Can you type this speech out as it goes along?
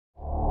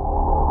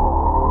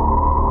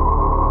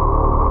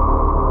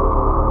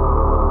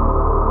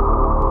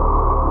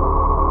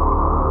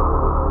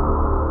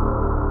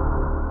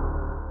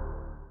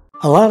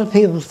lot of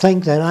people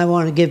think that I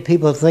want to give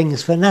people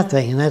things for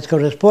nothing, and that's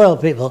going to spoil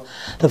people.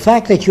 The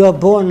fact that you're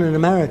born in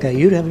America,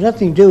 you have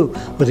nothing to do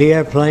with the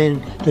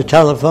airplane, the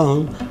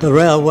telephone, the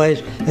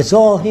railways. It's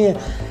all here.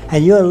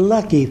 And you're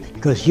lucky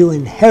because you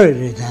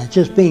inherited that,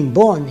 just being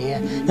born here.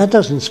 That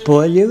doesn't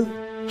spoil you.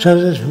 So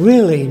there's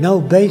really no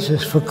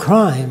basis for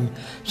crime,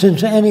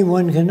 since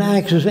anyone can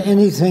access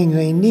anything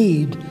they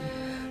need.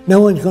 No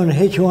one's going to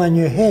hit you on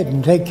your head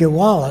and take your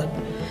wallet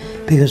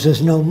because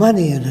there's no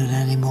money in it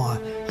anymore.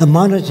 The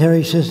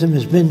monetary system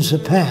has been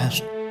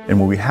surpassed. And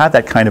when we have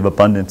that kind of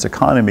abundance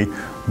economy,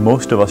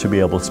 most of us will be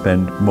able to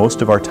spend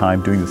most of our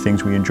time doing the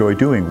things we enjoy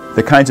doing.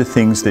 The kinds of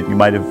things that you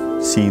might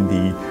have seen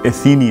the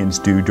Athenians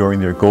do during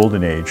their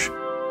golden age.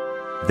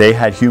 They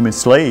had human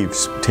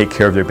slaves take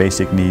care of their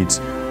basic needs.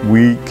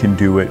 We can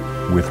do it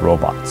with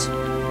robots.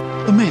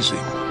 Amazing.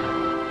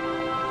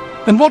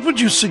 And what would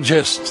you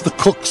suggest the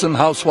cooks and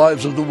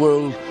housewives of the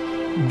world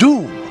do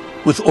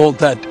with all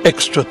that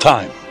extra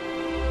time?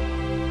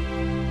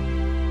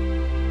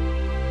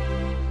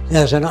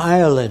 There's an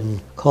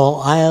island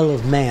called Isle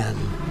of Man.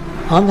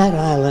 On that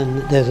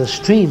island, there's a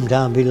stream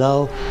down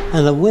below,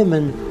 and the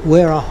women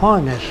wear a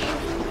harness.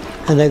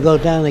 And they go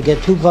down and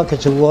get 2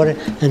 buckets of water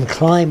and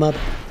climb up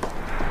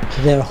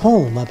to their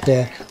home up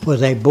there where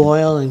they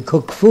boil and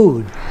cook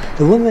food.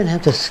 The women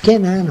have to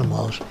skin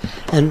animals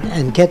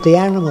and get the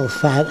animal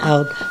fat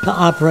out to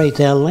operate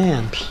their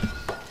lamps.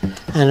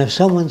 And if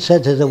someone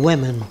said to the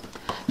women,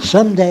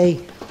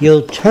 someday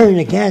you'll turn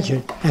a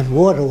gadget and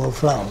water will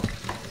flow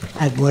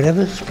at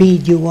whatever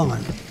speed you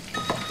want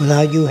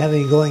without you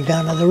having going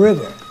down to the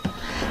river.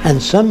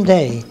 And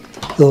someday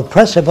you'll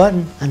press a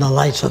button and the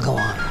lights will go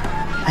on.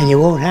 And you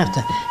won't have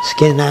to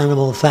skin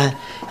animal fat.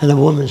 And the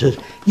woman says,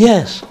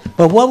 yes,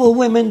 but what will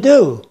women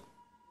do?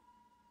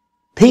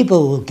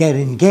 People will get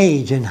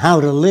engaged in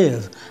how to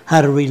live,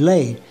 how to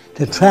relate,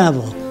 to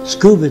travel,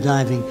 scuba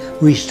diving,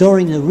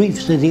 restoring the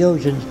reefs of the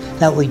oceans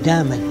that we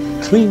damage,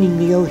 cleaning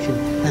the ocean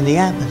and the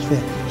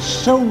atmosphere.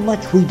 So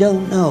much we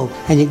don't know.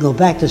 And you go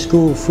back to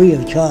school free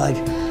of charge,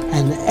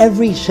 and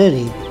every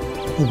city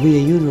will be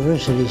a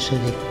university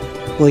city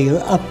where you're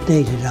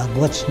updated on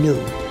what's new.